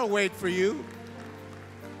you. God will wait for you.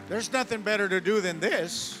 There's nothing better to do than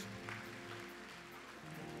this.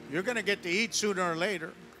 You're going to get to eat sooner or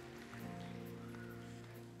later.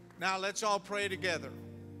 Now let's all pray together.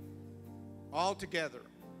 All together.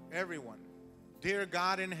 Everyone. Dear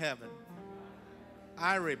God in heaven,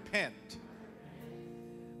 I repent.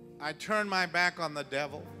 I turn my back on the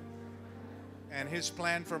devil and his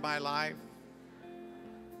plan for my life.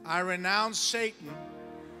 I renounce Satan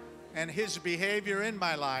and his behavior in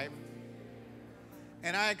my life.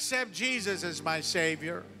 And I accept Jesus as my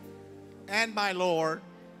Savior and my Lord.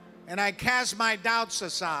 And I cast my doubts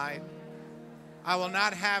aside. I will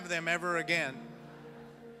not have them ever again.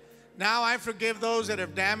 Now I forgive those that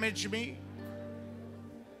have damaged me.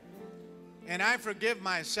 And I forgive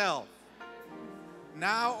myself.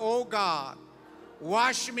 Now, oh God,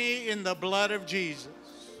 wash me in the blood of Jesus.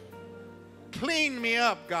 Clean me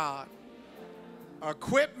up, God.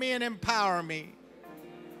 Equip me and empower me.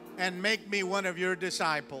 And make me one of your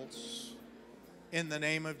disciples. In the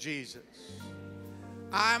name of Jesus.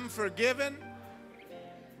 I'm forgiven.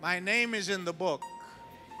 My name is in the book.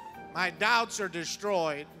 My doubts are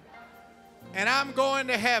destroyed. And I'm going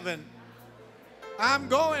to heaven. I'm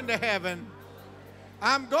going to heaven.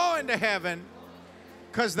 I'm going to heaven.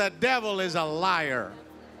 Because the devil is a liar.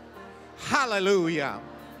 Hallelujah.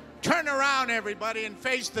 Turn around, everybody, and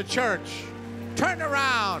face the church. Turn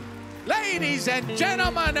around. Ladies and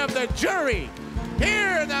gentlemen of the jury,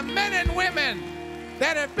 here are the men and women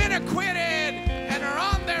that have been acquitted and are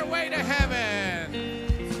on their way to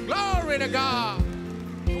heaven. Glory to God.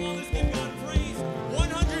 Come on, let's give God praise.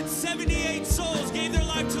 178 souls gave their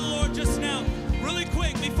life to the Lord just now. Really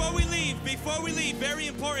quick, before we leave, very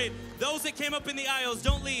important. Those that came up in the aisles,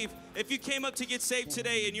 don't leave. If you came up to get saved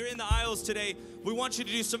today and you're in the aisles today, we want you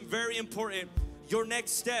to do something very important. Your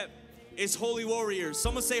next step is Holy Warriors.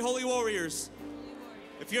 Someone say Holy Warriors.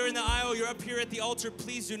 If you're in the aisle, you're up here at the altar,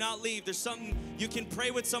 please do not leave. There's something you can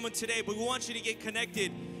pray with someone today, but we want you to get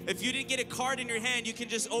connected. If you didn't get a card in your hand, you can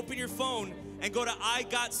just open your phone and go to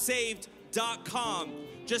igotsaved.com.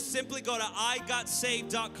 Just simply go to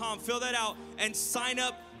igotsaved.com, fill that out, and sign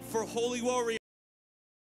up for Holy Warriors.